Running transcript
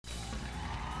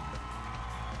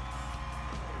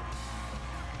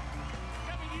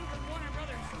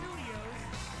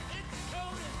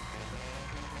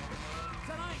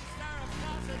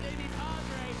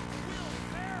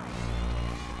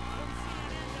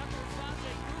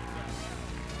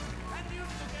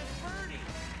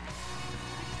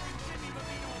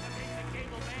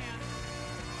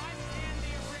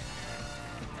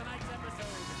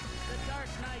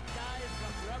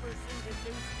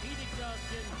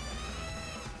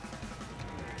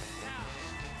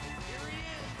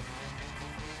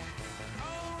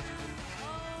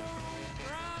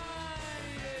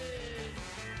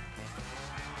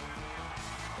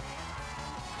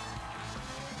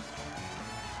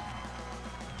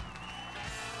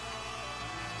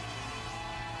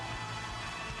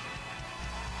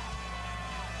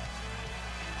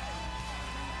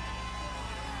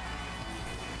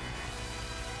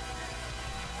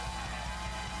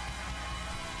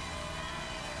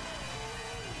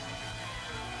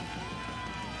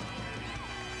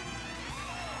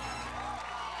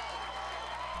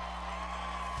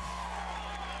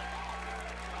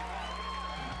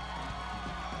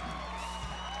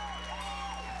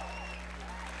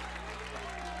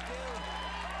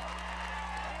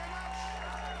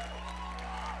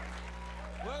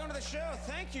the show.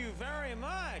 Thank you very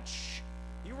much.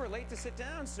 You were late to sit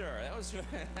down, sir. That was...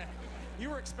 You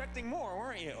were expecting more,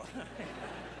 weren't you?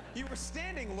 You were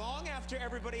standing long after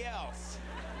everybody else.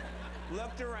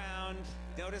 Looked around,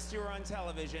 noticed you were on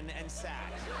television, and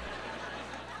sat.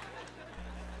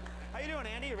 How you doing,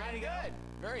 Andy? You ready to go? Good.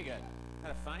 Very good.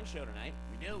 Had a fine show tonight.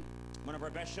 We do. One of our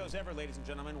best shows ever, ladies and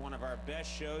gentlemen. One of our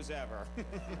best shows ever.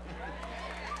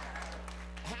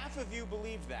 Half of you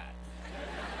believe that.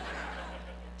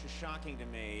 Which is shocking to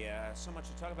me. So much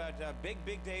to talk about.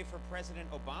 Big day for President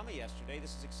Obama yesterday.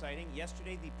 This is exciting.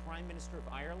 Yesterday, the Prime Minister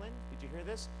of Ireland, did you hear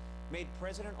this? Made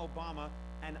President Obama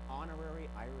an honorary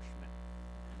Irishman.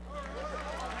 Isn't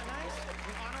that nice?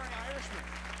 An honorary Irishman.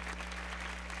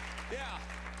 Yeah.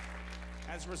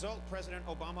 As a result, President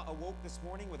Obama awoke this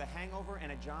morning with a hangover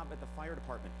and a job at the fire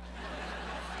department.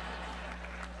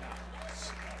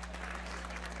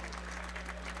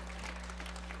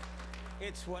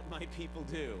 It's what my people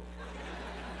do.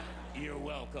 You're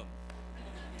welcome.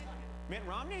 Mitt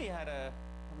Romney having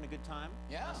a good time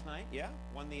last night. Yeah,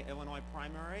 won the Illinois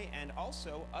primary. And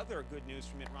also, other good news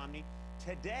from Mitt Romney.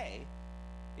 Today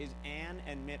is Ann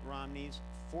and Mitt Romney's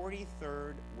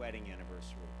 43rd wedding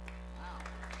anniversary. Wow.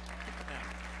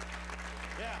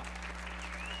 Yeah.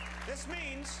 This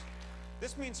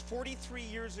means 43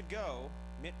 years ago,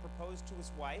 Mitt proposed to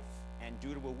his wife, and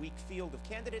due to a weak field of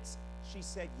candidates, she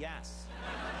said yes.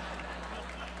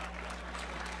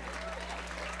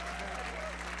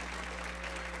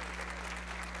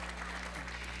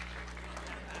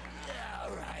 Yeah,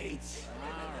 all right.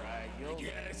 All right, you'll...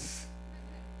 Yes.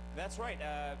 That's right.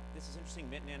 This is interesting.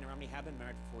 Mitt and Ann Romney have been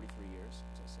married for 43 years,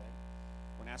 as I said.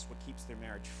 When asked what keeps their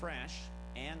marriage fresh,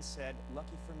 Ann said,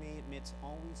 "Lucky for me, Mitt's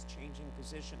always changing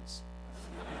positions."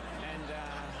 And,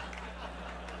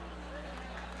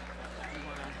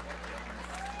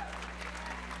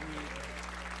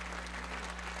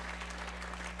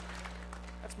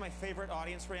 that's my favorite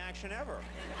audience reaction ever.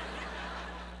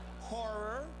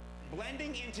 Horror,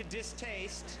 blending into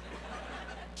distaste,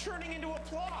 turning into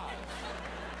applause.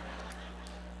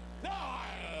 No,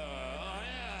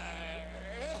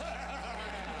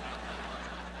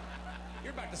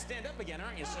 you're about to stand up again,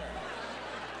 aren't you, sir?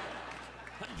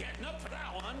 I'm getting up for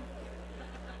that one.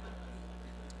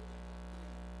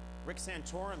 Rick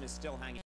Santorum is still hanging